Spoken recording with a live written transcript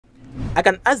I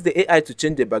can ask the AI to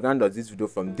change the background of this video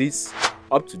from this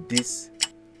up to this.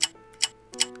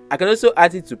 I can also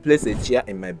add it to place a chair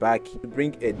in my back, to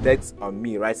bring a desk on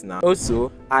me right now, also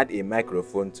add a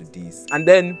microphone to this, and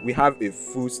then we have a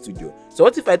full studio. So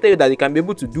what if I tell you that you can be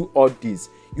able to do all this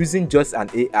using just an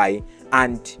AI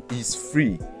and it's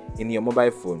free in your mobile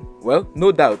phone? Well,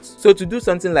 no doubt. So to do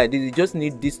something like this, you just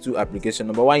need these two applications.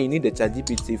 Number one, you need the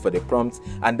ChatGPT for the prompts,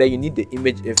 and then you need the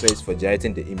image effects for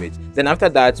generating the image. Then after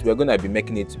that, we're going to be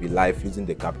making it to be live using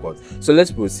the CapCut. So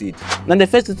let's proceed. Now the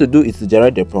first thing to do is to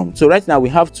generate the prompt. So right now we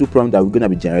have two prompts that we're going to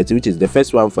be generating, which is the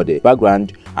first one for the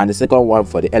background and the second one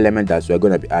for the element that we're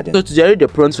going to be adding. So to generate the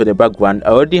prompts for the background, I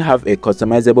already have a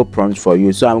customizable prompt for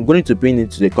you, so I'm going to pin it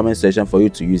to the comment section for you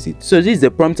to use it. So this is the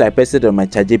prompt I pasted on my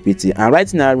ChatGPT, and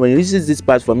right now when it reaches this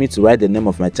part for me to write the name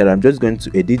of my channel, I'm just going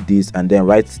to edit this and then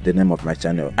write the name of my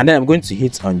channel, and then I'm going to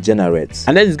hit on generate,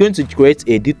 and then it's going to create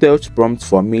a detailed prompt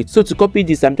for me. So to copy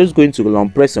this, I'm just going to long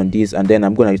press on this, and then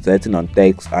I'm going to be selecting on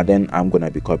text, and then I'm going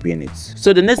to be copying it.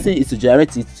 So the next thing is to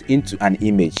generate it into an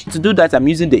image. To do that, I'm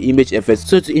using the image effects.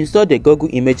 So to install the Google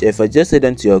image effect, just head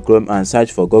into your Chrome and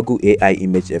search for Google AI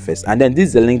image effects, and then this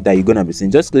is the link that you're going to be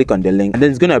seeing. Just click on the link, and then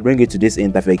it's going to bring you to this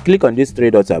interface. Click on these three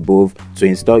dots above to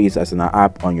install it as an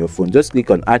app on your phone. Just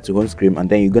click on add to home screen, and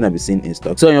then you're going to be seeing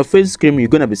install. So on your first screen, you're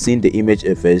going to be seeing the image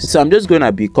effects. So I'm just going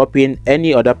to be copying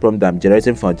any other prompt that I'm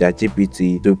generating from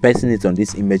ChatGPT to pasting it on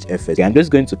this image effect. Okay, I'm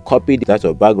just going to copy that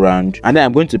of background, and then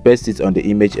I'm going to paste it on the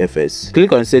image effects.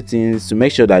 Click on settings to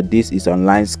make sure that this is on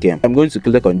line scheme. I'm going to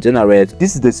click on generate.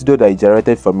 This is the studio that it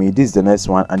generated for me. This is the next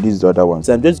one, and this is the other one.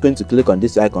 So I'm just going to click on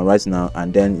this icon right now,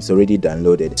 and then it's already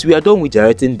downloaded. So we are done with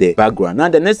generating the background. Now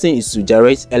the next thing is to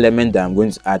generate element that I'm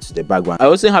going to add to the background. I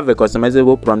also have a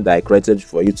customizable prompt that I created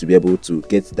for you to be able to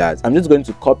get that. I'm just going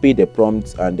to copy the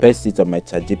prompt and paste it on my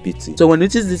ChatGPT. So when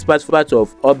it is this part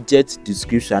of object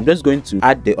description, I'm just going to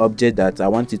add the object that I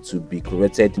want it to be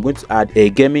created. I'm going to add a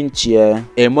gaming chair,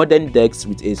 a modern desk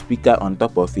with a speaker on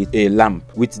top of it, a lamp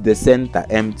with the center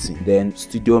empty, then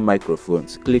studio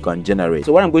microphones. Click on generate.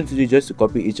 So what I'm going to do is just to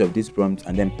copy each of these prompts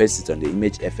and then paste it on the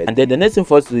image effect. And then the next thing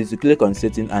for us to do is to click on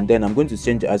setting, and then I'm going to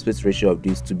change the aspect ratio of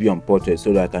this to be on portrait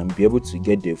so that I can be able to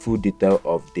get the full detail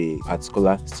of the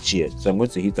particular chair. So I'm going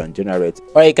to hit on generate.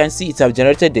 Or you can see it have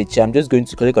generated the chair. I'm just going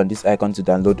to click on this icon to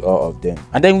download all of them,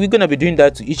 and then we're going to be doing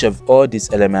that to each of all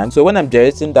these elements. So when I'm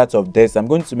generating that of this, I'm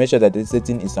going to make sure that the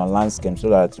setting is on landscape so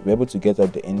that we're able to get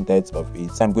up the index of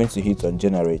it. So I'm going to hit on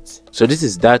generate. So this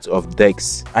is that of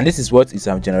Dex, and this is what is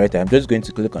generated. I'm just going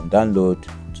to click on download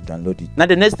to download it. Now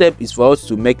the next step is for us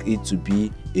to make it to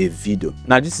be a video.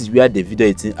 Now this is where the video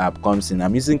editing app comes in.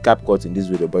 I'm using CapCut in this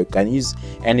video, but you can use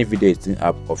any video editing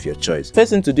app of your choice.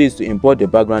 First thing to do is to import the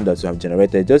background that you have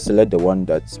generated. Just select the one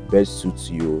that best suits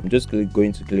you. I'm just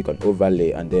going to click on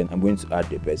overlay, and then I'm going to add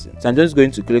the person. So I'm just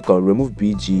going to click on remove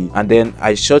BG, and then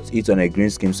I shot it on a green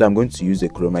scheme, so I'm going to use the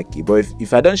chroma key. But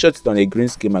if I don't shot it on a green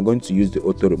scheme, I'm going to use the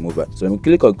auto remover. So I'm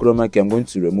click on chroma key. I'm going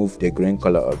to remove the green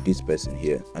color of this person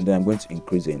here, and then I'm going to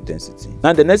increase the intensity.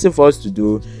 Now the next thing for us to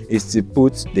do is to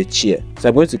put the chair. So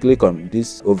I'm going to click on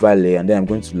this overlay, and then I'm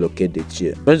going to locate the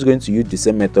chair. I'm just going to use the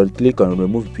same method. Click on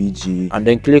remove PG, and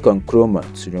then click on chroma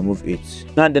to remove it.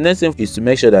 Now the next thing is to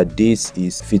make sure that this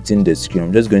is fitting the screen.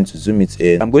 I'm just going to zoom it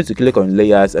in. I'm going to click on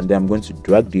layers, and then I'm going to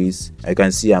drag this. I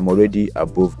can see I'm already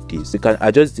above this. You can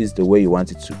adjust this the way you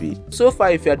want it to be. So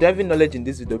far, if you are driving knowledge in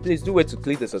this video, please do wait to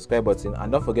click the subscribe button,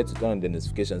 and don't forget to turn on the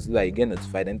notifications so that you get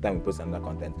notified anytime we post another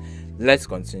content. Let's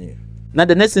continue. Now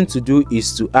the next thing to do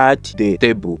is to add the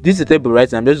table. This is a table,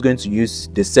 right? I'm just going to use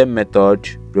the same method.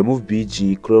 Remove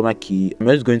BG, chroma key. I'm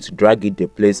just going to drag it the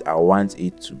place I want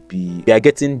it to be. We are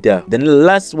getting there. Then the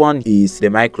last one is the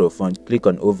microphone. Click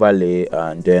on overlay,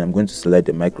 and then I'm going to select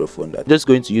the microphone. I'm just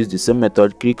going to use the same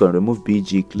method. Click on remove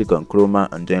BG, click on chroma,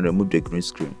 and then remove the green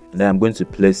screen. And then I'm going to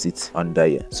place it under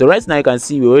here. So right now you can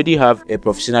see we already have a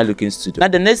professional looking studio. Now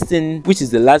the next thing, which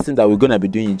is the last thing that we're going to be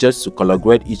doing, is just to color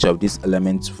grade each of these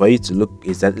elements for it to look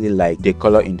exactly like the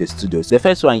color in the studio. So the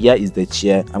first one here is the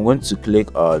chair. I'm going to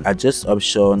click on adjust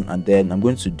option, and then I'm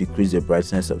going to decrease the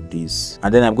brightness of this,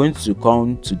 and then I'm going to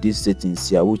come to this settings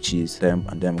here, which is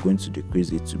temp, and then I'm going to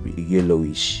decrease it to be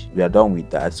yellowish. We are done with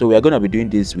that. So we are going to be doing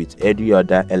this with every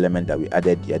other element that we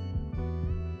added here.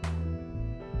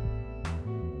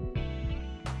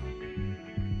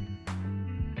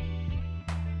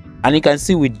 And you can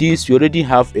see with this we already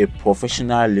have a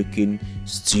professional looking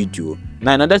studio.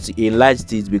 Now in order to enlarge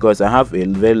this, because I have a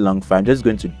very long file, I'm just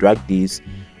going to drag this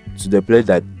to the place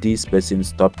that this person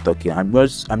stopped talking. I'm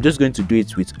just going to do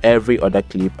it with every other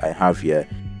clip I have here.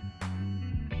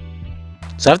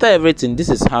 So after everything, this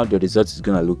is how the result is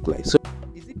going to look like. So